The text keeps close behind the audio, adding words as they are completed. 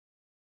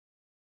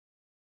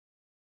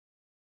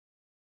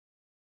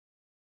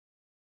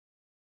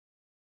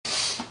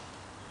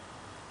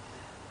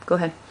Go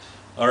ahead.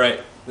 All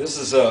right, this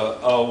is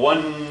a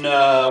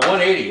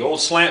 180, old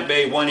slant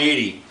bay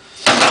 180.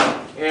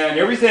 And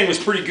everything was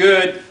pretty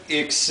good,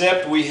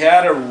 except we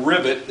had a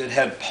rivet that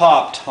had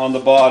popped on the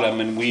bottom,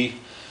 and we,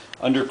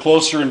 under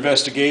closer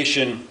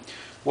investigation,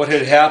 what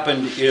had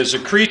happened is a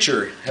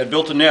creature had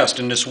built a nest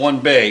in this one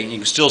bay. You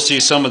can still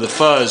see some of the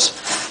fuzz,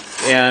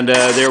 and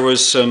there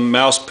was some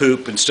mouse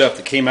poop and stuff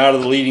that came out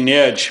of the leading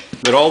edge.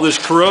 But all this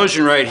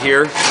corrosion right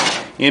here,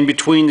 in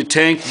between the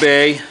tank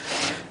bay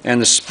and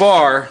the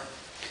spar,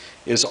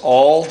 is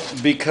all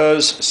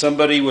because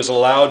somebody was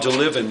allowed to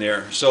live in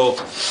there. So,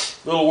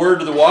 little word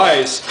to the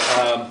wise,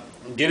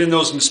 get in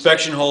those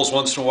inspection holes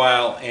once in a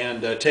while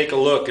and take a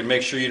look and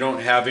make sure you don't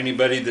have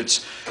anybody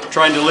that's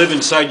trying to live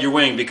inside your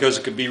wing, because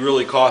it could be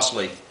really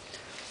costly.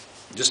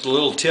 Just a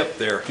little tip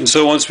there. And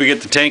so once we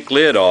get the tank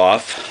lid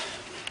off,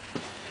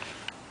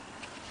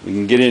 we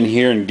can get in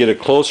here and get a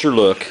closer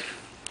look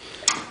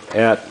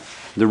at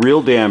the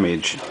real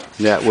damage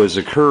that was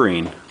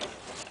occurring.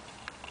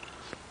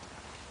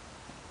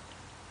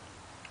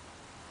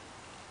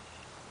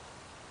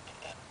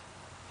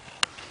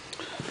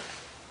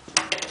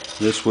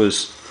 This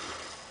was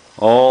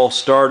all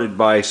started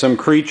by some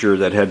creature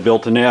that had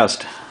built a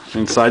nest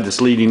inside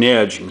this leading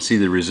edge. You can see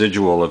the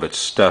residual of its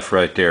stuff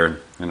right there.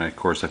 And of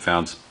course I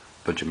found a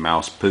bunch of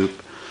mouse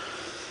poop.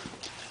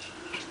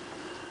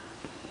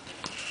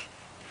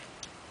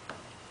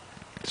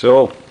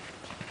 So,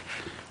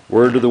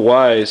 word to the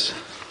wise,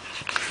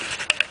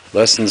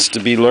 lessons to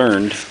be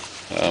learned.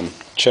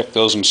 Check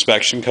those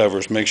inspection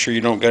covers. Make sure you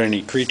don't got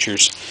any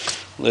creatures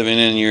living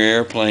in your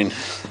airplane,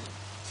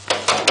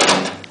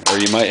 or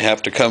you might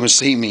have to come and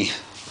see me.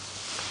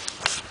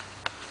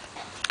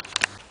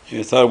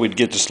 I thought we'd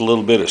get just a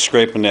little bit of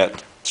scraping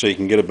that so you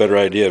can get a better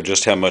idea of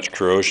just how much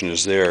corrosion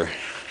is there.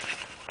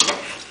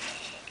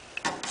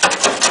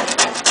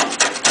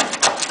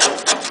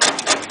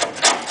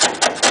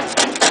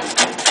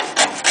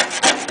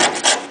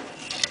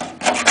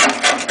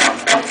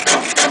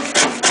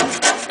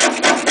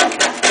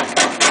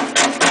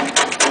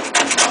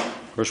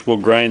 Of course, we'll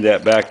grind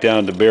that back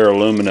down to bare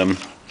aluminum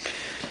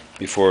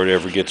before it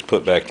ever gets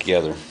put back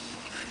together.